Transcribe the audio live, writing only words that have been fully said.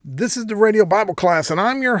This is the Radio Bible Class, and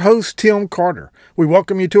I'm your host, Tim Carter. We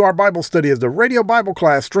welcome you to our Bible study as the Radio Bible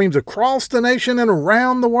Class streams across the nation and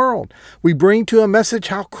around the world. We bring to a message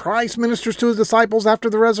how Christ ministers to his disciples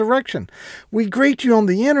after the resurrection. We greet you on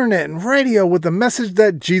the internet and radio with the message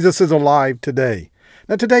that Jesus is alive today.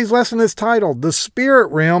 Now, today's lesson is titled, The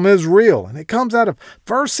Spirit Realm is Real, and it comes out of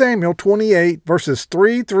 1 Samuel 28, verses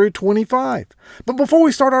 3 through 25. But before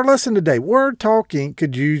we start our lesson today, Word Talk Inc.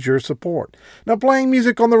 could use your support. Now, playing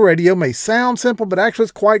music on the radio may sound simple, but actually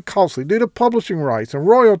it's quite costly due to publishing rights and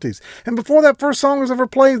royalties. And before that first song is ever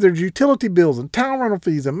played, there's utility bills and town rental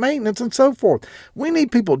fees and maintenance and so forth. We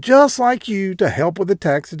need people just like you to help with the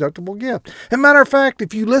tax-deductible gift. As a matter of fact,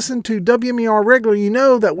 if you listen to WMER regularly, you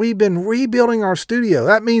know that we've been rebuilding our studio.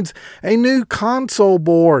 That means a new console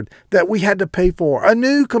board that we had to pay for, a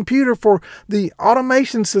new computer for the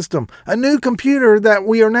automation system, a new computer that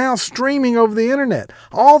we are now streaming over the internet.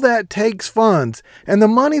 All that takes funds, and the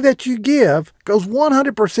money that you give goes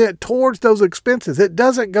 100% towards those expenses. It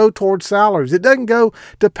doesn't go towards salaries. It doesn't go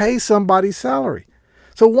to pay somebody's salary.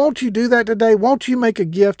 So won't you do that today? Won't you make a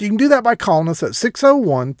gift? You can do that by calling us at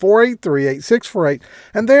 601-483-8648,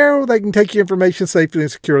 and there they can take your information safely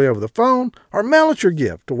and securely over the phone, or mail us your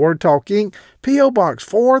gift to Word Talk Inc., P.O. Box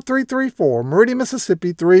 4334, Meridian,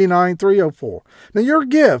 Mississippi 39304. Now, your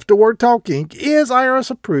gift to Word Talk Inc. is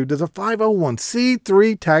IRS approved as a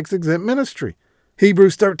 501c3 tax-exempt ministry.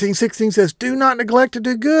 Hebrews 13:16 says, "Do not neglect to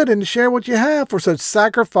do good and to share what you have, for such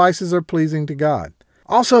sacrifices are pleasing to God."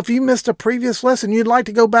 Also, if you missed a previous lesson, you'd like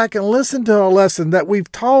to go back and listen to a lesson that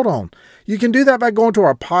we've taught on, you can do that by going to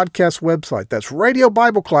our podcast website. That's Radio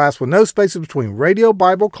Bible Class with no spaces between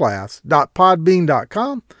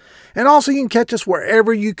radiobibleclass.podbean.com. And also you can catch us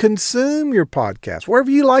wherever you consume your podcasts,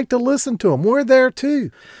 wherever you like to listen to them. We're there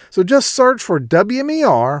too. So just search for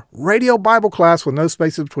WMER, Radio Bible Class with no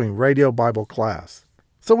spaces between Radio Bible Class.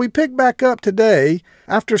 So we pick back up today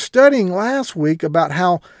after studying last week about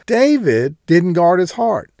how David didn't guard his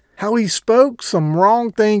heart, how he spoke some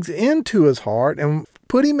wrong things into his heart and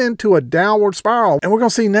put him into a downward spiral. And we're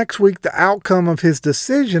going to see next week the outcome of his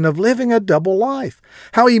decision of living a double life,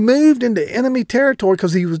 how he moved into enemy territory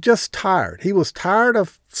because he was just tired. He was tired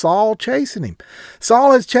of Saul chasing him.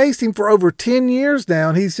 Saul has chased him for over 10 years now,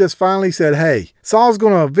 and he's just finally said, hey, Saul's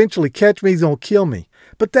going to eventually catch me. He's going to kill me.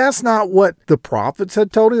 But that's not what the prophets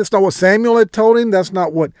had told him. That's not what Samuel had told him. That's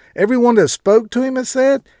not what everyone that spoke to him had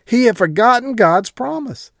said. He had forgotten God's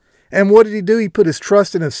promise. And what did he do? He put his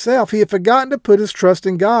trust in himself. He had forgotten to put his trust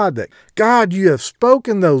in God. That, God, you have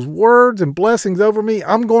spoken those words and blessings over me.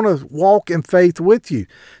 I'm going to walk in faith with you.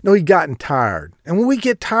 No, he'd gotten tired. And when we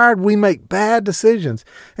get tired, we make bad decisions.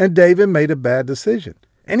 And David made a bad decision.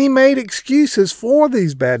 And he made excuses for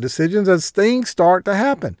these bad decisions as things start to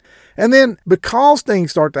happen. And then because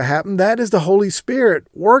things start to happen, that is the Holy Spirit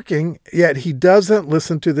working, yet he doesn't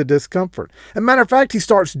listen to the discomfort. As a matter of fact, he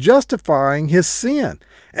starts justifying his sin.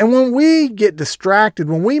 And when we get distracted,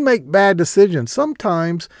 when we make bad decisions,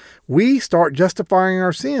 sometimes we start justifying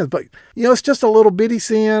our sins. But, it's just a little bitty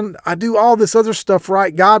sin. I do all this other stuff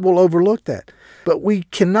right. God will overlook that. But we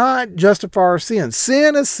cannot justify our sin.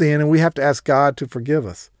 Sin is sin, and we have to ask God to forgive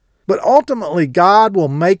us. But ultimately, God will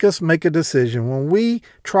make us make a decision when we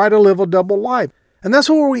try to live a double life. And that's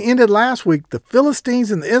where we ended last week. The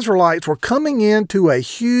Philistines and the Israelites were coming into a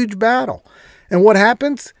huge battle. And what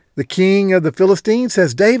happens? The king of the Philistines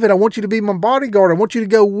says, David, I want you to be my bodyguard. I want you to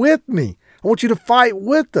go with me. I want you to fight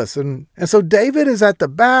with us. And so David is at the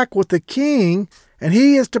back with the king, and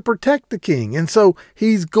he is to protect the king. And so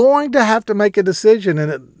he's going to have to make a decision.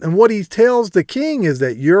 And what he tells the king is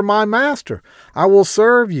that you're my master. I will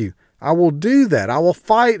serve you. I will do that. I will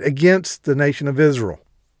fight against the nation of Israel.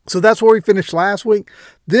 So that's where we finished last week.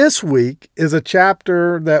 This week is a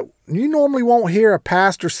chapter that you normally won't hear a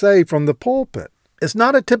pastor say from the pulpit. It's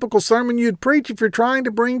not a typical sermon you'd preach if you're trying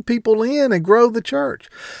to bring people in and grow the church.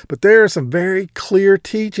 But there is some very clear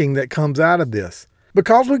teaching that comes out of this.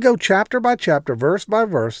 Because we go chapter by chapter, verse by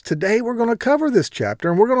verse, today we're going to cover this chapter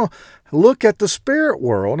and we're going to look at the spirit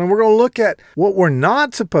world and we're going to look at what we're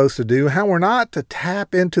not supposed to do, how we're not to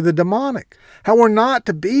tap into the demonic, how we're not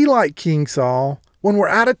to be like King Saul. When we're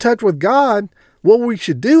out of touch with God, what we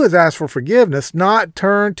should do is ask for forgiveness, not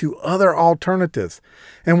turn to other alternatives.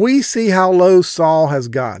 And we see how low Saul has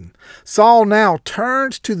gotten. Saul now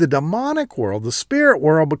turns to the demonic world, the spirit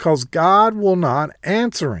world, because God will not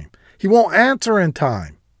answer him. He won't answer in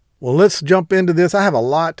time. Well, let's jump into this. I have a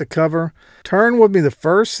lot to cover. Turn with me to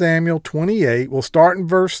 1 Samuel 28. We'll start in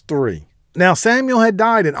verse 3. Now Samuel had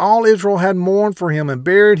died, and all Israel had mourned for him and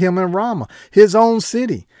buried him in Ramah, his own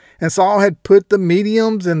city. And Saul had put the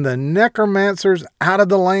mediums and the necromancers out of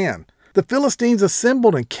the land. the Philistines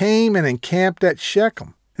assembled and came and encamped at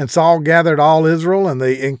Shechem. And Saul gathered all Israel, and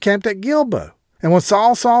they encamped at Gilboa. And when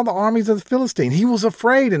Saul saw the armies of the Philistines, he was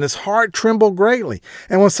afraid, and his heart trembled greatly.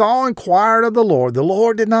 And when Saul inquired of the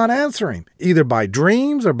Lord did not answer him, either by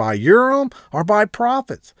dreams, or by Urim, or by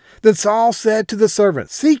prophets. Then Saul said to the servant,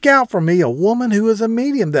 Seek out for me a woman who is a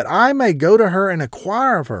medium, that I may go to her and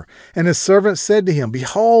inquire of her. And his servant said to him,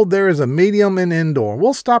 Behold, there is a medium in Endor.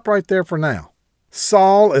 We'll stop right there for now.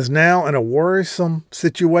 Saul is now in a worrisome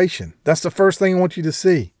situation. That's the first thing I want you to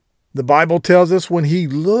see. The Bible tells us when he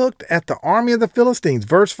looked at the army of the Philistines,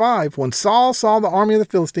 verse 5, when Saul saw the army of the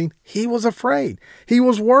Philistines, he was afraid. He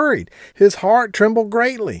was worried. His heart trembled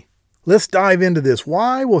greatly. Let's dive into this.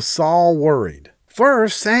 Why was Saul worried?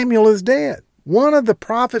 First, Samuel is dead. One of the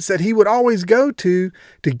prophets that he would always go to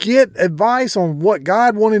get advice on what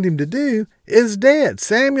God wanted him to do is dead.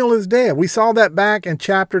 Samuel is dead. We saw that back in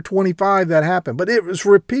chapter 25 that happened. But it was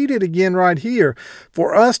repeated again right here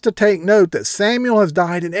for us to take note that Samuel has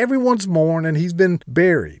died and everyone's mourned and he's been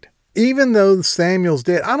buried. Even though Samuel's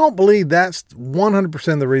dead, I don't believe that's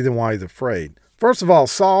 100% the reason why he's afraid. First of all,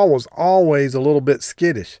 Saul was always a little bit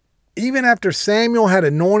skittish. Even after Samuel had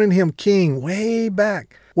anointed him king way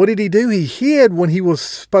back, what did he do? He hid when he was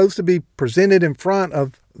supposed to be presented in front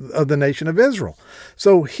of the nation of Israel.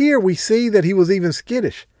 So here we see that he was even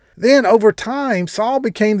skittish. Then over time, Saul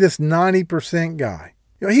became this 90% guy.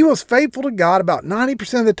 He was faithful to God about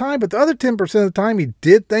 90% of the time, but the other 10% of the time, he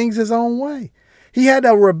did things his own way. He had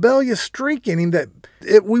a rebellious streak in him that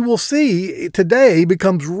we will see today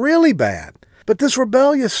becomes really bad. But this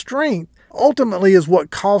rebellious strength ultimately is what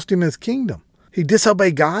cost him his kingdom. He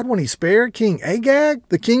disobeyed God when he spared King Agag,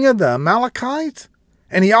 the king of the Amalekites.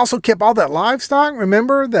 And he also kept all that livestock.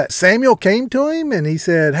 Remember that Samuel came to him and he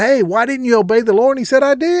said, Hey, why didn't you obey the Lord? And he said,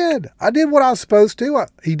 I did. I did what I was supposed to.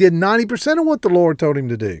 He did 90% of what the Lord told him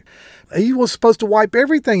to do. He was supposed to wipe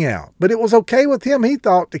everything out, but it was okay with him, he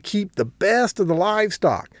thought, to keep the best of the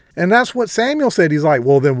livestock. And that's what Samuel said. He's like,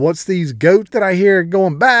 well, then what's these goats that I hear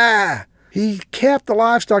going, bah? He kept the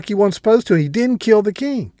livestock he wasn't supposed to, and he didn't kill the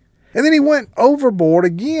king. And then he went overboard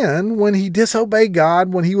again when he disobeyed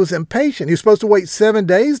God, when he was impatient. He was supposed to wait 7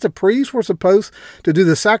 days. The priests were supposed to do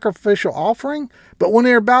the sacrificial offering. But when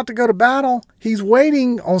they're about to go to battle, he's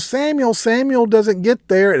waiting on Samuel. Samuel doesn't get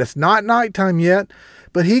there. It's not nighttime yet,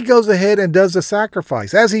 but he goes ahead and does the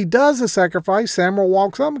sacrifice. As he does the sacrifice, Samuel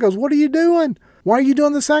walks up and goes, What are you doing? Why are you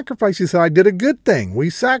doing the sacrifice? He said, I did a good thing. We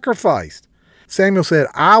sacrificed. Samuel said,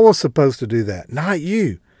 I was supposed to do that, not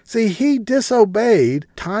you. See, he disobeyed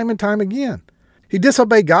time and time again. He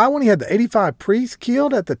disobeyed God when he had the 85 priests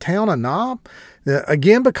killed at the town of Nob,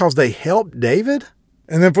 again because they helped David.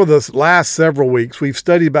 And then for the last several weeks, we've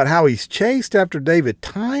studied about how he's chased after David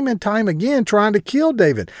time and time again, trying to kill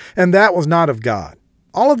David. And that was not of God.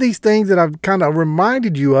 All of these things that I've kind of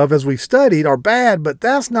reminded you of as we've studied are bad, but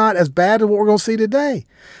that's not as bad as what we're going to see today.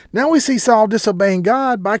 Now we see Saul disobeying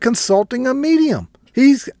God by consulting a medium.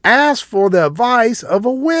 He's asked for the advice of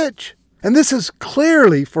a witch. And this is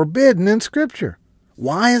clearly forbidden in Scripture.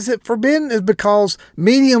 Why is it forbidden? It's because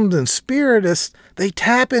mediums and spiritists, they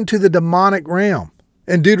tap into the demonic realm.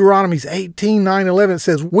 In Deuteronomy 18:9-11, it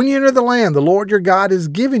says, When you enter the land the Lord your God is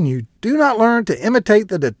giving you, do not learn to imitate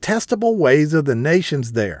the detestable ways of the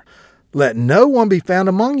nations there. Let no one be found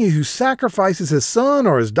among you who sacrifices his son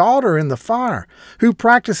or his daughter in the fire, who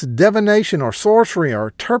practices divination or sorcery or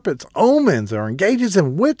interprets omens or engages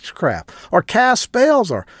in witchcraft or casts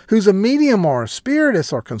spells or who's a medium or a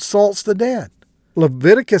spiritist or consults the dead.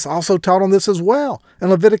 Leviticus also taught on this as well. In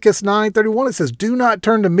Leviticus 9:31 it says, Do not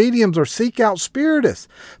turn to mediums or seek out spiritists,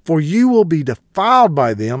 for you will be defiled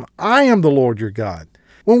by them. I am the Lord your God.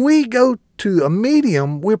 When we go to a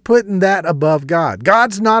medium, we're putting that above God.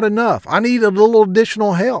 God's not enough. I need a little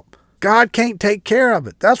additional help. God can't take care of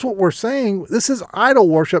it. That's what we're saying. This is idol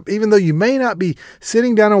worship, even though you may not be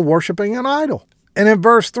sitting down and worshiping an idol. And in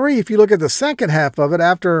verse 3, if you look at the second half of it,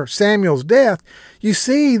 after Samuel's death, you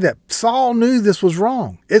see that Saul knew this was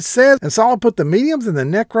wrong. It says, and Saul put the mediums and the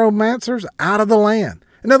necromancers out of the land.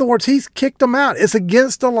 In other words, he's kicked them out. It's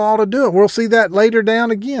against the law to do it. We'll see that later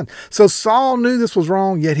down again. So Saul knew this was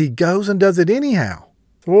wrong, yet he goes and does it anyhow.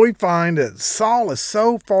 So we find that Saul is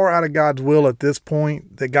so far out of God's will at this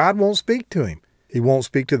point that God won't speak to him. He won't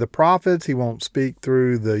speak to the prophets. He won't speak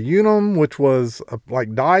through the Urim, which was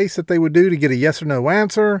like dice that they would do to get a yes or no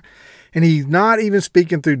answer. And he's not even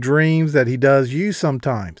speaking through dreams that he does use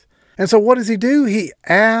sometimes. And so what does he do? He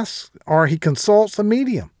asks or he consults a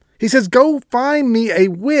medium. He says, Go find me a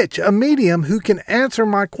witch, a medium who can answer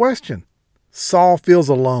my question. Saul feels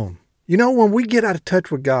alone. You know, when we get out of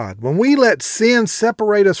touch with God, when we let sin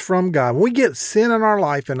separate us from God, when we get sin in our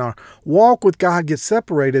life and our walk with God gets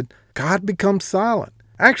separated, God becomes silent.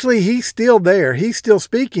 Actually, He's still there. He's still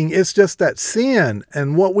speaking. It's just that sin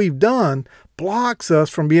and what we've done blocks us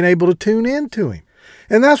from being able to tune into Him.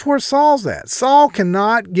 And that's where Saul's at. Saul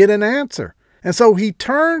cannot get an answer. And so he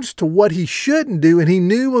turns to what he shouldn't do and he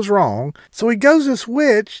knew was wrong. So he goes to this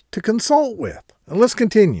witch to consult with. And let's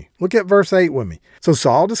continue. Look at verse 8 with me. So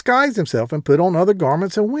Saul disguised himself and put on other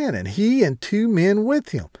garments and went, and he and 2 men with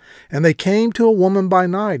him. And they came to a woman by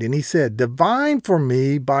night, and he said, Divine for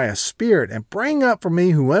me by a spirit, and bring up for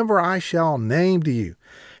me whoever I shall name to you.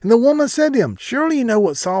 And the woman said to him, Surely you know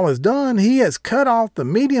what Saul has done. He has cut off the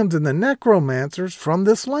mediums and the necromancers from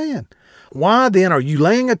this land. Why then are you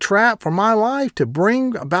laying a trap for my life to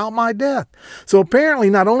bring about my death? So apparently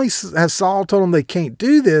not only has Saul told them they can't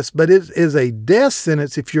do this, but it is a death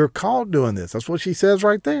sentence if you're caught doing this. That's what she says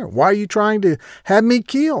right there. Why are you trying to have me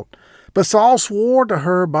killed? But Saul swore to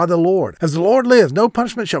her by the Lord, As the Lord lives, no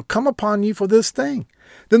punishment shall come upon you for this thing.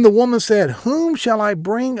 Then the woman said, Whom shall I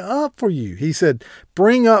bring up for you? He said,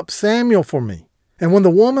 Bring up Samuel for me. And when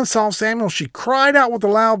the woman saw Samuel, she cried out with a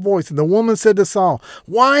loud voice. And the woman said to Saul,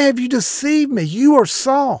 Why have you deceived me? You are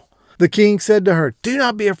Saul. The king said to her, Do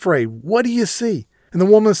not be afraid. What do you see? And the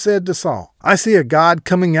woman said to Saul, I see a God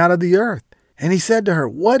coming out of the earth. And he said to her,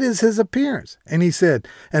 What is his appearance? And he said,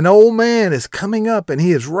 An old man is coming up, and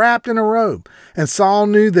he is wrapped in a robe. And Saul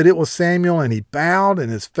knew that it was Samuel, and he bowed in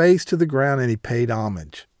his face to the ground, and he paid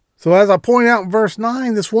homage. So as I point out in verse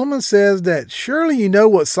 9, this woman says that surely you know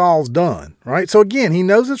what Saul's done, right? So again, he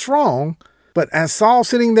knows it's wrong, but as Saul's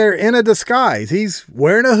sitting there in a disguise, he's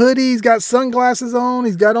wearing a hoodie, he's got sunglasses on,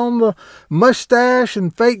 he's got on the mustache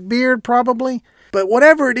and fake beard probably. But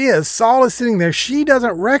whatever it is, Saul is sitting there. She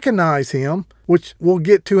doesn't recognize him, which we'll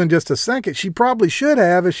get to in just a second. She probably should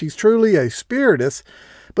have if she's truly a spiritist,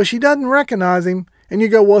 but she doesn't recognize him. And you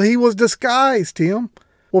go, well, he was disguised, Tim.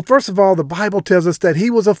 Well, first of all, the Bible tells us that he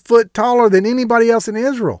was a foot taller than anybody else in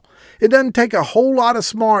Israel. It doesn't take a whole lot of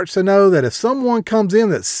smarts to know that if someone comes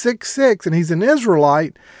in that's 6'6" and he's an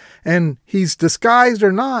Israelite and he's disguised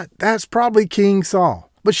or not, that's probably King Saul.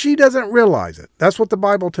 But she doesn't realize it. That's what the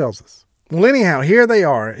Bible tells us. Well, anyhow, here they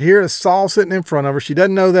are. Here is Saul sitting in front of her. She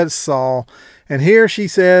doesn't know that it's Saul. And here she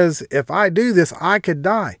says, if I do this, I could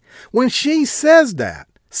die. When she says that,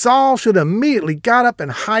 Saul should immediately got up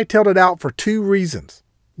and hightailed it out for 2 reasons.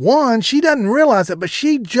 One, she doesn't realize it, but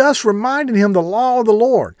she just reminded him the law of the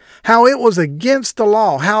Lord, how it was against the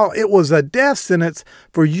law, how it was a death sentence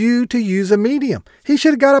for you to use a medium. He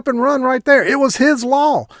should have got up and run right there. It was his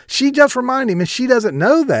law. She just reminded him, and she doesn't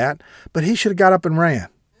know that, but he should have got up and ran.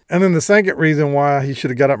 And then the second reason why he should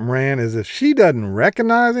have got up and ran is if she doesn't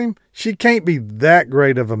recognize him, she can't be that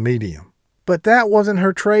great of a medium. But that wasn't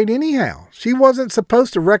her trade anyhow. She wasn't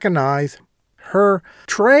supposed to recognize. Her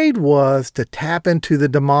trade was to tap into the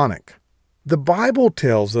demonic. The Bible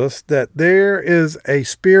tells us that there is a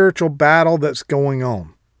spiritual battle that's going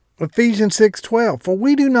on. Ephesians 6:12, for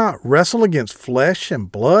we do not wrestle against flesh and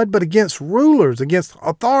blood, but against rulers, against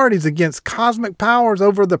authorities, against cosmic powers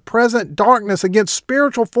over the present darkness, against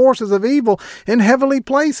spiritual forces of evil in heavenly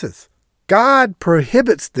places. God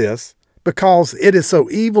prohibits this because it is so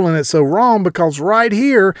evil and it's so wrong, because right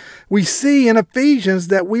here we see in Ephesians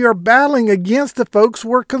that we are battling against the folks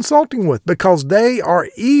we're consulting with because they are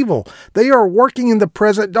evil. They are working in the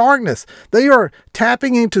present darkness. They are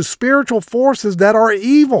tapping into spiritual forces that are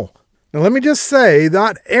evil. Now let me just say,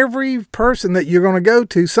 not every person that you're going to go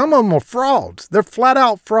to, some of them are frauds. They're flat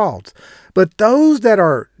out frauds. But those that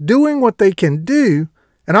are doing what they can do,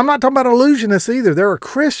 and I'm not talking about illusionists either. There are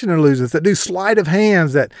Christian illusionists that do sleight of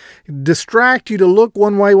hands, that distract you to look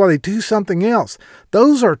one way while they do something else.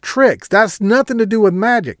 Those are tricks. That's nothing to do with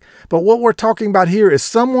magic. But what we're talking about here is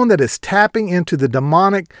someone that is tapping into the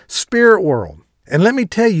demonic spirit world. And let me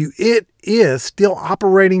tell you, it is still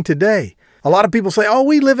operating today. A lot of people say, oh,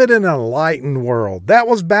 we live in an enlightened world. That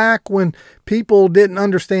was back when people didn't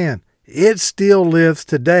understand. It still lives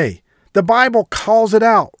today. The Bible calls it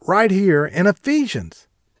out right here in Ephesians.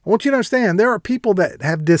 I want you to understand, there are people that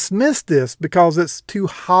have dismissed this because it's too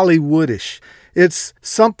Hollywoodish. It's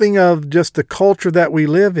something of just the culture that we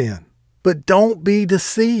live in. But don't be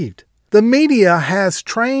deceived. The media has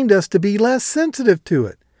trained us to be less sensitive to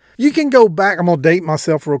it. You can go back, I'm going to date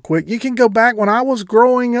myself real quick. You can go back when I was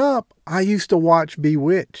growing up, I used to watch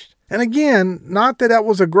Bewitched. And again, not that that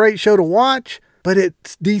was a great show to watch, but it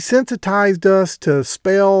desensitized us to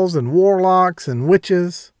spells and warlocks and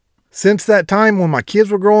witches. Since that time when my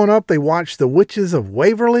kids were growing up, they watched The Witches of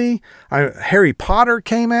Waverly. Harry Potter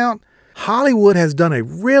came out. Hollywood has done a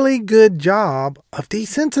really good job of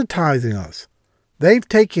desensitizing us. They've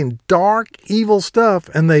taken dark, evil stuff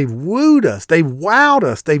and they've wooed us, they've wowed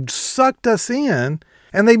us, they've sucked us in,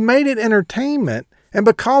 and they've made it entertainment, and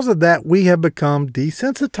because of that, we have become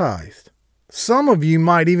desensitized. Some of you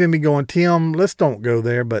might even be going, Tim, let's don't go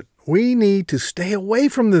there, but we need to stay away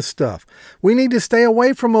from this stuff. We need to stay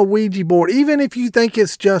away from a Ouija board, even if you think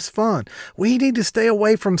it's just fun. We need to stay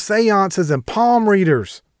away from seances and palm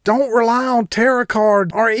readers. Don't rely on tarot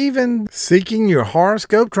cards or even seeking your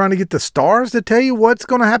horoscope, trying to get the stars to tell you what's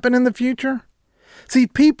going to happen in the future. See,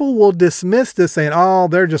 people will dismiss this saying, oh,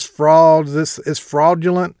 they're just frauds. This is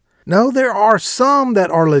fraudulent. No, there are some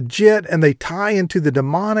that are legit and they tie into the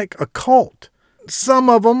demonic occult. Some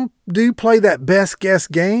of them do play that best guess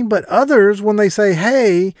game, but others, when they say,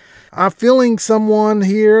 hey, I'm feeling someone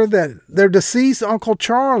here that their deceased Uncle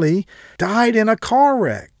Charlie died in a car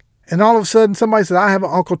wreck. And all of a sudden somebody said, I have an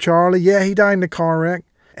Uncle Charlie. Yeah, he died in a car wreck.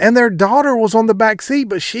 And their daughter was on the back seat,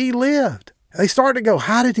 but she lived. They start to go,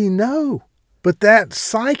 how did he know? But that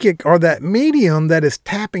psychic or that medium that is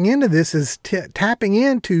tapping into this is tapping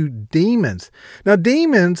into demons. Now,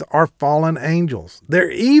 demons are fallen angels.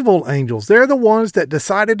 They're evil angels. They're the ones that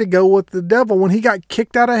decided to go with the devil when he got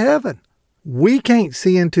kicked out of heaven. We can't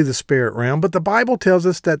see into the spirit realm, but the Bible tells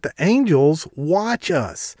us that the angels watch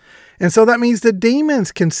us. And so that means the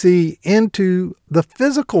demons can see into the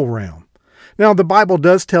physical realm. Now, the Bible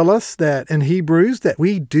does tell us that in Hebrews that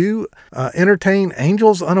we do entertain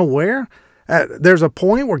angels unaware. There's a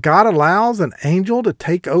point where God allows an angel to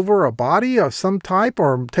take over a body of some type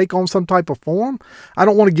or take on some type of form. I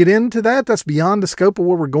don't want to get into that. That's beyond the scope of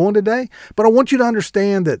where we're going today. But I want you to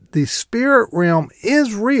understand that the spirit realm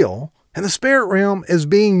is real. And the spirit realm is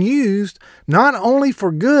being used not only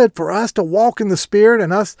for good, for us to walk in the spirit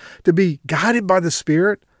and us to be guided by the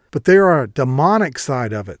spirit, but there are a demonic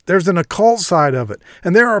side of it. There's an occult side of it.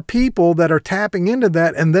 And there are people that are tapping into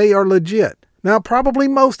that and they are legit. Now, probably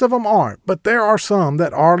most of them aren't, but there are some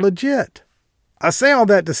that are legit. I say all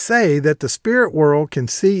that to say that the spirit world can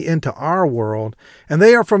see into our world and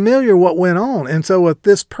they are familiar what went on. And so if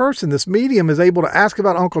this person, this medium, is able to ask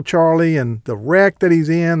about Uncle Charlie and the wreck that he's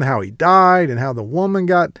in, how he died and how the woman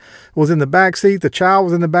was in the back seat, the child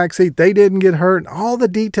was in the back seat, they didn't get hurt, all the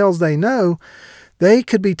details they know, they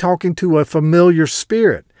could be talking to a familiar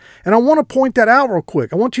spirit. And I want to point that out real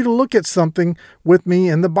quick. I want you to look at something with me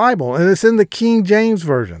in the Bible, and it's in the King James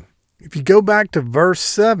Version. If you go back to verse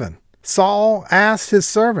 7, Saul asked his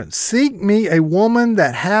servant, seek me a woman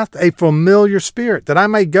that hath a familiar spirit, that I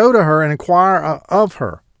may go to her and inquire of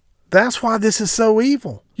her. That's why this is so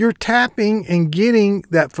evil. You're tapping and getting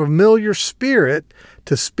that familiar spirit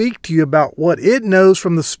to speak to you about what it knows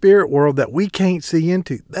from the spirit world that we can't see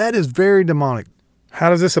into. That is very demonic. How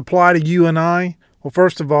does this apply to you and I? Well,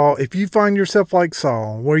 first of all, if you find yourself like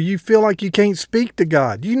Saul, where you feel like you can't speak to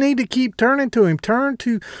God, you need to keep turning to Him. Turn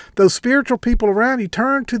to those spiritual people around you.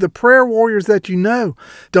 Turn to the prayer warriors that you know.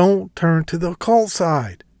 Don't turn to the occult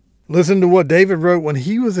side. Listen to what David wrote when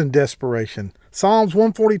he was in desperation. Psalms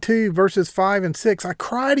 142, verses 5 and 6. I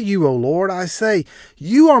cry to you, O Lord. I say,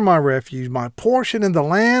 you are my refuge, my portion in the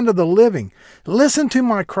land of the living. Listen to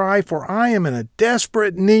my cry, for I am in a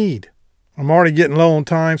desperate need. I'm already getting low on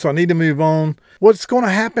time, so I need to move on. What's going to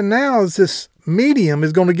happen now is this medium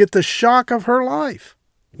is going to get the shock of her life.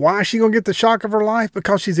 Why is she going to get the shock of her life?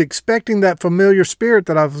 Because she's expecting that familiar spirit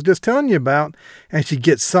that I was just telling you about, and she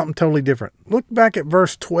gets something totally different. Look back at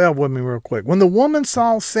verse 12 with me real quick. When the woman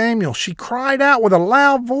saw Samuel, she cried out with a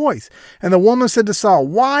loud voice. And the woman said to Saul,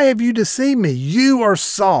 why have you deceived me? You are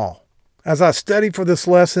Saul. As I studied for this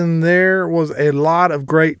lesson, there was a lot of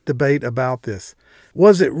great debate about this.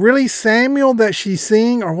 Was it really Samuel that she's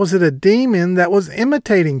seeing, or was it a demon that was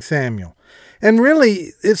imitating Samuel? And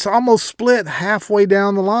really, it's almost split halfway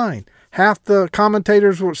down the line. Half the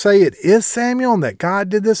commentators will say it is Samuel and that God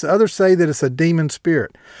did this. Others say that it's a demon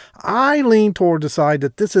spirit. I lean toward the side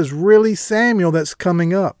that this is really Samuel that's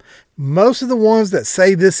coming up. Most of the ones that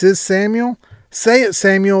say this is Samuel, say it's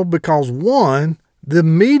Samuel because, one, the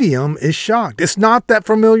medium is shocked. It's not that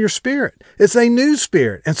familiar spirit. It's a new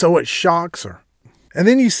spirit, and so it shocks her. And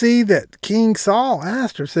then you see that King Saul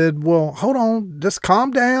asked her, said, well, hold on, just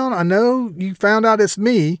calm down. I know you found out it's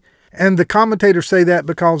me. And the commentators say that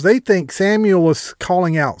because they think Samuel was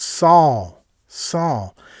calling out Saul,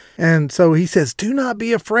 Saul. And so he says, do not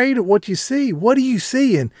be afraid of what you see. What do you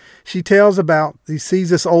see? And she tells about, he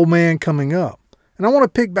sees this old man coming up. And I want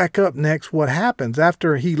to pick back up next what happens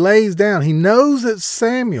after he lays down. He knows it's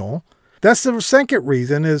Samuel. That's the second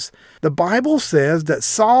reason is the Bible says that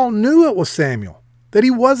Saul knew it was Samuel. that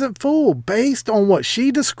he wasn't fooled. Based on what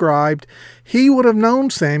she described, he would have known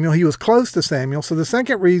Samuel. He was close to Samuel. So the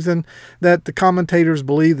second reason that the commentators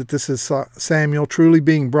believe that this is Samuel truly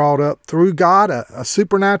being brought up through God, a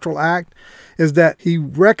supernatural act, is that he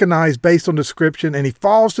recognized based on description and he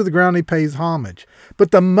falls to the ground and he pays homage.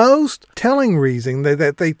 But the most telling reason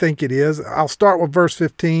that they think it is, I'll start with verse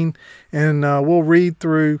 15 and we'll read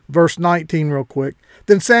through verse 19 real quick.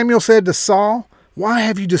 Then Samuel said to Saul, "Why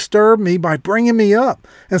have you disturbed me by bringing me up?"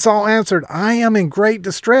 And Saul answered, "I am in great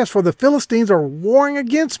distress, for the Philistines are warring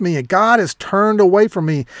against me, and God has turned away from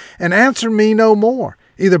me and answered me no more,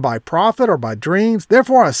 either by prophet or by dreams.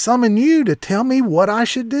 Therefore I summon you to tell me what I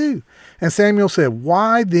should do." And Samuel said,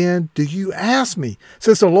 "Why then do you ask me,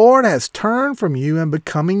 since the Lord has turned from you and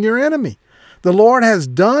becoming your enemy? The Lord has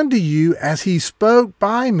done to you as he spoke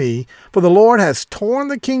by me, for the Lord has torn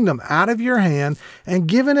the kingdom out of your hand and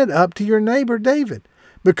given it up to your neighbor David,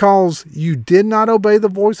 because you did not obey the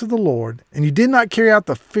voice of the Lord, and you did not carry out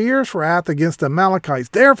the fierce wrath against the Amalekites.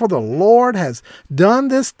 Therefore the Lord has done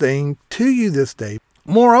this thing to you this day.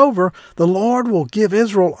 Moreover, the Lord will give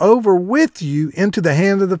Israel over with you into the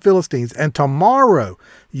hand of the Philistines, and tomorrow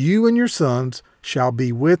you and your sons shall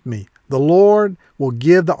be with me. The Lord will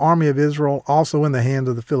give the army of Israel also in the hand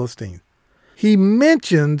of the Philistines." He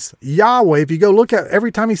mentions Yahweh. If you go look at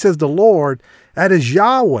every time he says the Lord, that is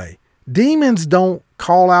Yahweh. Demons don't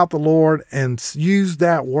call out the Lord and use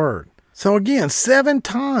that word. So again, 7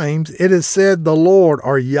 times it is said the Lord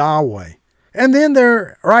or Yahweh. And then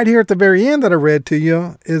there, right here at the very end that I read to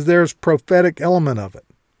you, there's prophetic element of it.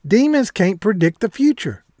 Demons can't predict the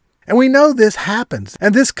future. And we know this happens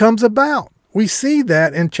and this comes about. We see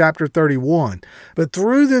that in chapter 31. But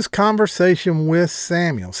through this conversation with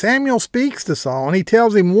Samuel, Samuel speaks to Saul and he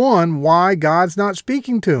tells him, one, why God's not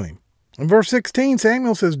speaking to him. In verse 16,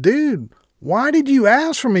 Samuel says, "Dude, why did you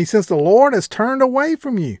ask for me since the Lord has turned away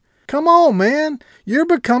from you? Come on, man. You're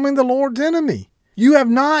becoming the Lord's enemy. You have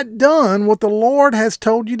not done what the Lord has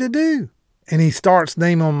told you to do." And he starts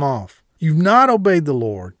naming them off. You've not obeyed the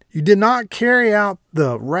Lord. You did not carry out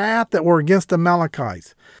the wrath that were against the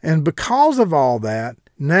Amalekites. And because of all that,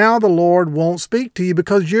 now the Lord won't speak to you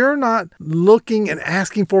because you're not looking and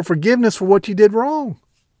asking for forgiveness for what you did wrong.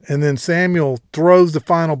 And then Samuel throws the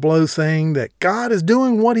final blow, saying that God is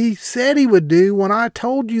doing what he said he would do when I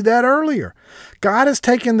told you that earlier. God has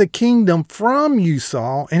taken the kingdom from you,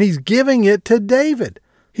 Saul, and he's giving it to David.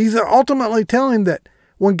 He's ultimately telling him that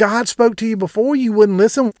when God spoke to you before, you wouldn't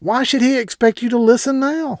listen. Why should he expect you to listen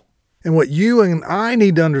now? And what you and I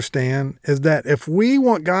need to understand is that if we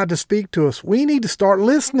want God to speak to us, we need to start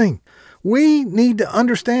listening. We need to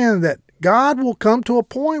understand that God will come to a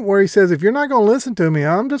point where he says, if you're not going to listen to me,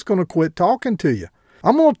 I'm just going to quit talking to you.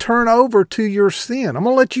 I'm going to turn over to your sin. I'm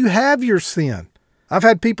going to let you have your sin. I've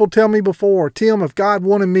had people tell me before, Tim, if God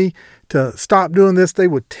wanted me to stop doing this, they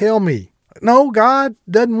would tell me. No, God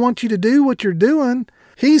doesn't want you to do what you're doing.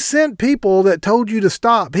 He sent people that told you to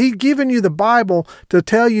stop. He's given you the Bible to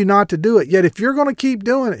tell you not to do it. Yet if you're going to keep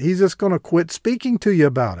doing it, he's just going to quit speaking to you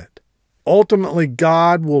about it. Ultimately,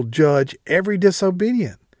 God will judge every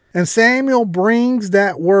disobedient. And Samuel brings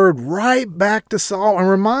that word right back to Saul and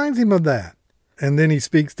reminds him of that. And then he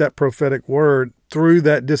speaks that prophetic word through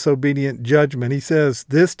that disobedient judgment. He says,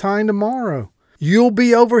 this time tomorrow, you'll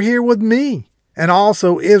be over here with me. And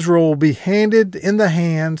also Israel will be handed in the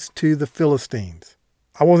hands to the Philistines.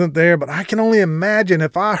 I wasn't there, but I can only imagine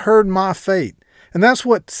if I heard my fate. And that's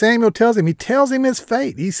what Samuel tells him. He tells him his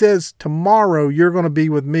fate. He says, tomorrow you're going to be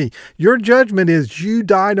with me. Your judgment is you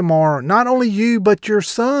die tomorrow. Not only you, but your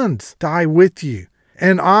sons die with you.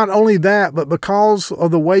 And not only that, but because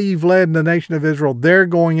of the way you've led the nation of Israel, they're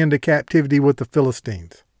going into captivity with the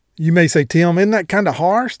Philistines. You may say, Tim, isn't that kind of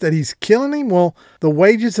harsh that he's killing him? Well, the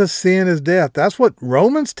wages of sin is death. That's what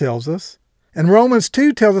Romans tells us. And Romans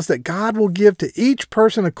 2 tells us that God will give to each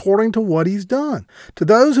person according to what he's done. To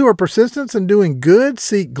those who are persistent in doing good,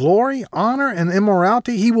 seek glory, honor, and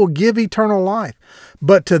immorality, he will give eternal life.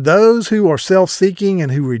 But to those who are self-seeking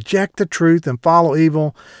and who reject the truth and follow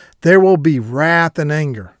evil, there will be wrath and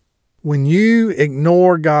anger. When you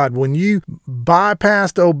ignore God, when you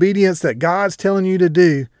bypass the obedience that God's telling you to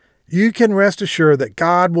do, you can rest assured that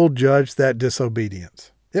God will judge that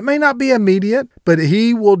disobedience. It may not be immediate, but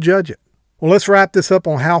he will judge it. Well, let's wrap this up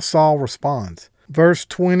on how Saul responds. Verse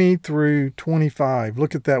 20 through 25.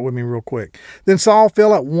 Look at that with me real quick. Then Saul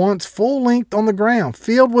fell at once full length on the ground,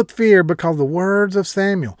 filled with fear because of the words of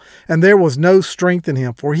Samuel. And there was no strength in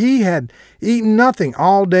him, for he had eaten nothing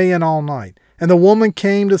all day and all night. And the woman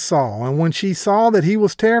came to Saul, and when she saw that he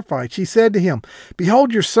was terrified, she said to him,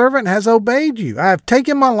 Behold, your servant has obeyed you. I have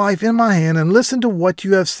taken my life in my hand and listened to what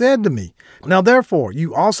you have said to me. Now therefore,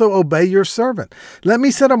 you also obey your servant. Let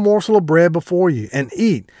me set a morsel of bread before you, and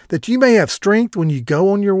eat, that you may have strength when you go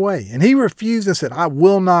on your way. And he refused and said, I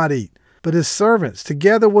will not eat. But his servants,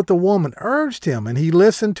 together with the woman, urged him, and he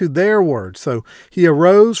listened to their words. So he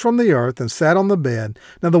arose from the earth and sat on the bed.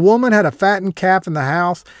 Now the woman had a fattened calf in the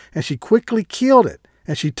house, and she quickly killed it.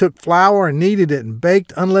 And she took flour and kneaded it and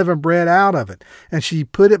baked unleavened bread out of it. And she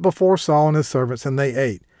put it before Saul and his servants, and they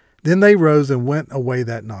ate. Then they rose and went away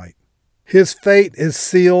that night. His fate is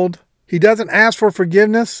sealed. He doesn't ask for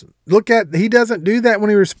forgiveness. He doesn't do that when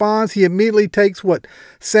he responds. He immediately takes what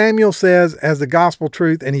Samuel says as the gospel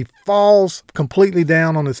truth, and he falls completely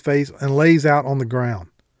down on his face and lays out on the ground.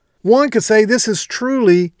 One could say this is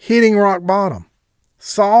truly hitting rock bottom.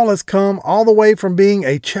 Saul has come all the way from being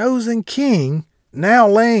a chosen king, now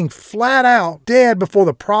laying flat out dead before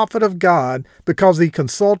the prophet of God because he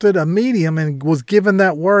consulted a medium and was given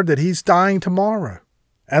that word that he's dying tomorrow.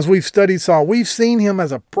 As we've studied Saul, we've seen him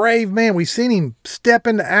as a brave man. We've seen him step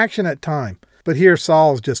into action at times. But here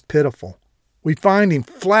Saul is just pitiful. We find him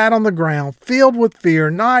flat on the ground, filled with fear,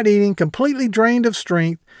 not eating, completely drained of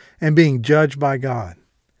strength, and being judged by God.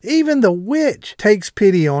 Even the witch takes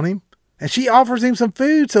pity on him, and she offers him some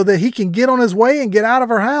food so that he can get on his way and get out of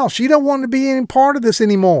her house. She don't want to be any part of this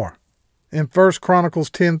anymore. In 1 Chronicles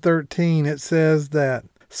 10:13, it says that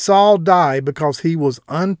Saul died because he was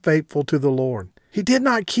unfaithful to the Lord. He did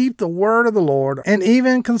not keep the word of the Lord and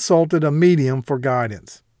even consulted a medium for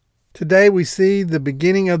guidance. Today we see the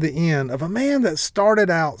beginning of the end of a man that started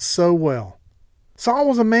out so well. Saul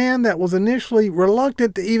was a man that was initially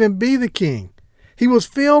reluctant to even be the king. He was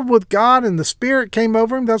filled with God and the Spirit came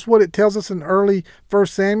over him. That's what it tells us in early 1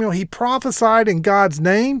 Samuel. He prophesied in God's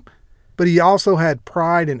name, but he also had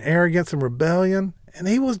pride and arrogance and rebellion, and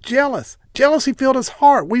he was jealous. Jealousy filled his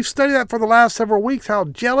heart. We've studied that for the last several weeks, how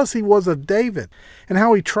jealous he was of David and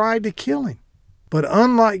how he tried to kill him. But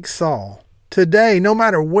unlike Saul, today, no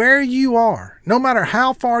matter where you are, no matter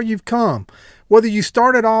how far you've come, whether you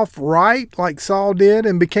started off right like Saul did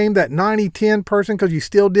and became that 90-10 person because you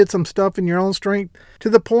still did some stuff in your own strength, to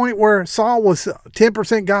the point where Saul was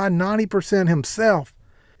 10% God, 90% himself,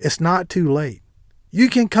 it's not too late. You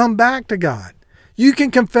can come back to God. You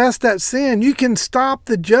can confess that sin. You can stop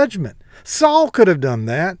the judgment. Saul could have done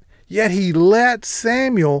that, yet he let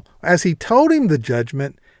Samuel, as he told him the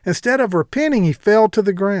judgment, instead of repenting, he fell to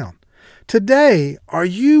the ground. Today, are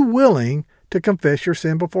you willing to confess your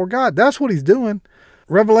sin before God? That's what he's doing.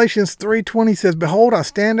 Revelations 3:20 says, Behold, I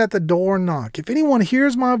stand at the door and knock. If anyone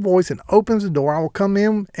hears my voice and opens the door, I will come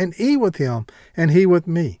in and eat with him and he with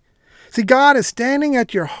me. See, God is standing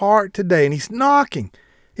at your heart today and he's knocking.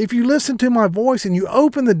 If you listen to my voice and you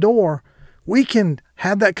open the door, we can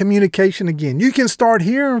have that communication again. You can start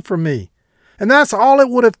hearing from me. And that's all it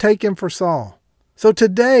would have taken for Saul. So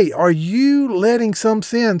today, are you letting some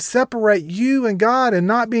sin separate you and God and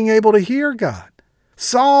not being able to hear God?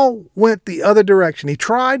 Saul went the other direction. He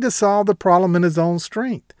tried to solve the problem in his own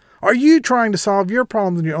strength. Are you trying to solve your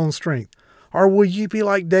problems in your own strength? Or will you be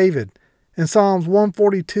like David in Psalms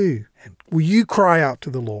 142? And will you cry out to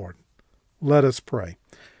the Lord? Let us pray.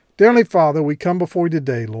 Dear Heavenly Father, we come before you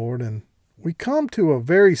today, Lord, and we come to a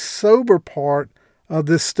very sober part of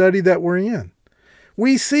this study that we're in.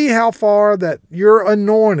 We see how far that your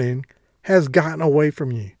anointing has gotten away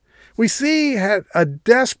from you. We see a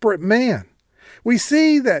desperate man. We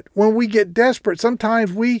see that when we get desperate,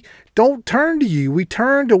 sometimes we don't turn to you. We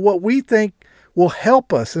turn to what we think will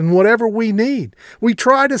help us in whatever we need. We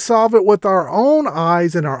try to solve it with our own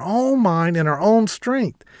eyes and our own mind and our own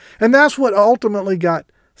strength. And that's what ultimately got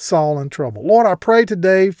Saul in trouble. Lord, I pray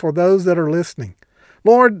today for those that are listening.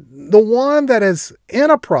 Lord, the one that is in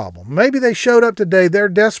a problem, maybe they showed up today, they're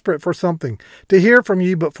desperate for something to hear from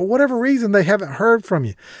you, but for whatever reason, they haven't heard from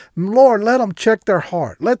you. Lord, let them check their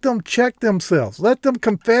heart. Let them check themselves. Let them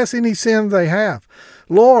confess any sins they have.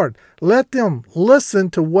 Lord, let them listen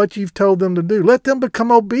to what you've told them to do. Let them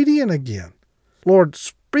become obedient again. Lord,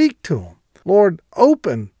 speak to them. Lord,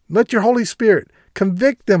 let your Holy Spirit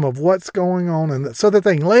convict them of what's going on, and so that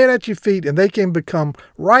they can lay it at your feet and they can become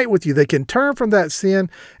right with you. They can turn from that sin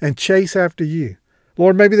and chase after you.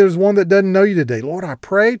 Lord, maybe there's one that doesn't know you today. Lord, I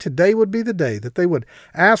pray today would be the day that they would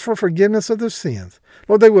ask for forgiveness of their sins.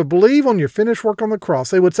 Lord, they would believe on your finished work on the cross.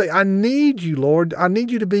 They would say, I need you, Lord. I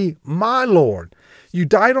need you to be my Lord. You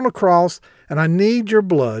died on the cross, and I need your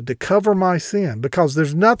blood to cover my sin because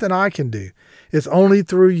there's nothing I can do. It's only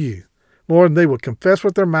through you. Lord, they would confess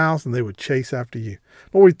with their mouths and they would chase after you.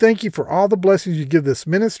 Lord, we thank you for all the blessings you give this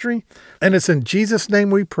ministry. And it's in Jesus'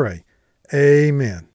 name we pray. Amen.